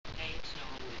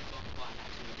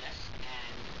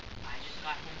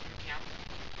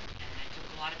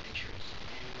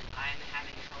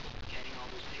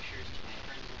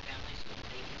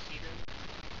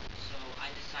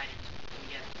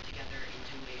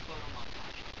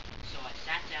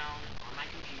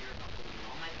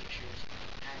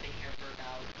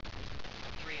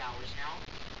hours now,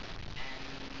 and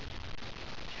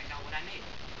check out what I made.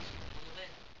 Just a little bit.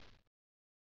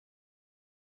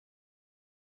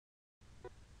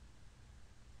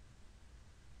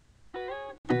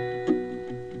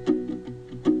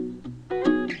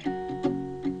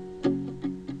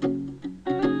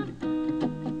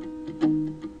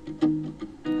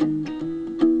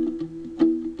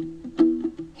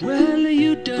 Well,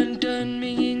 you done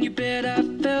me and you bet I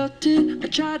felt it. I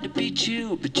tried to beat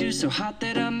you, but you're so hot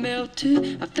that I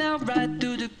melted. I fell right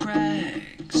through the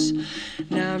cracks.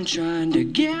 Now I'm trying to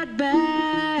get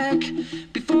back.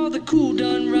 Before the cool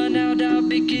done run out, I'll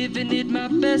be giving it my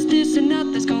bestest, and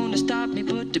nothing's gonna stop me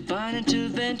but divine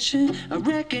intervention. I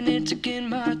reckon it's again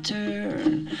my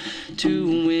turn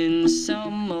to win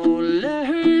some or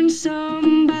learn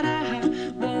some, but I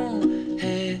won't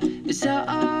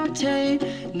hesitate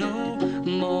no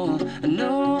more,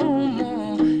 no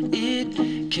more.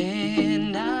 It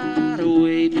cannot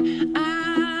wait.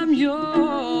 I'm yours.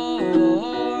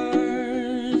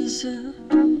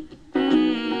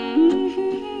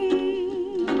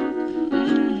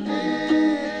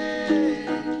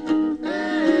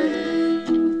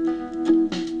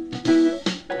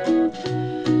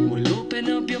 Well, open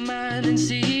up your mind and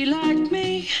see like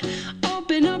me.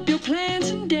 Open up your plans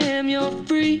and damn, you're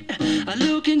free. I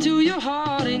look into your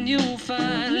heart and you'll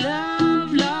find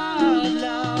love, love,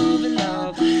 love, and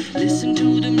love. Listen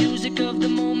to the music of the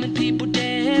moment, people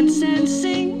dance and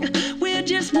sing. We're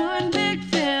just one big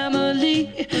family,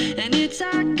 and it's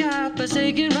our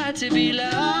God-forsaken right to be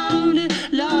loved,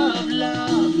 love,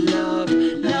 love, love,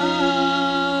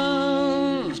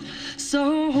 loved.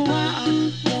 So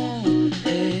I won't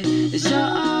hesitate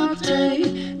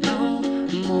no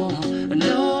more,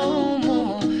 no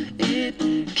more. It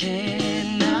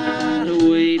cannot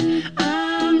wait.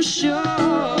 I'm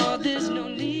sure there's no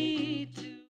need to.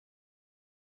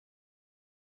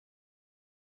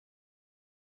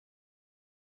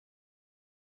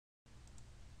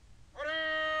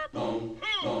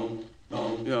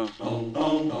 Yeah.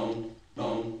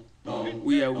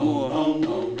 We at war.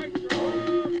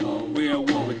 We at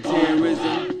war with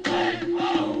terrorism,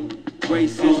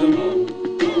 racism,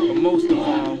 but most of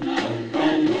all,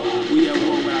 we at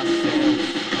war with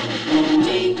ourselves.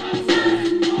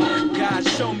 God,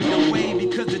 show me the way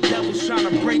because the devil's trying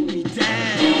to break me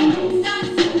down.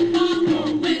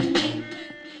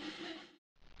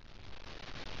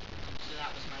 So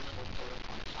that was my little photo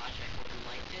montage. I hope you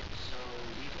liked it. So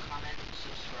leave a comment,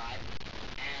 subscribe,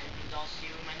 and I'll see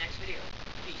you in my next video.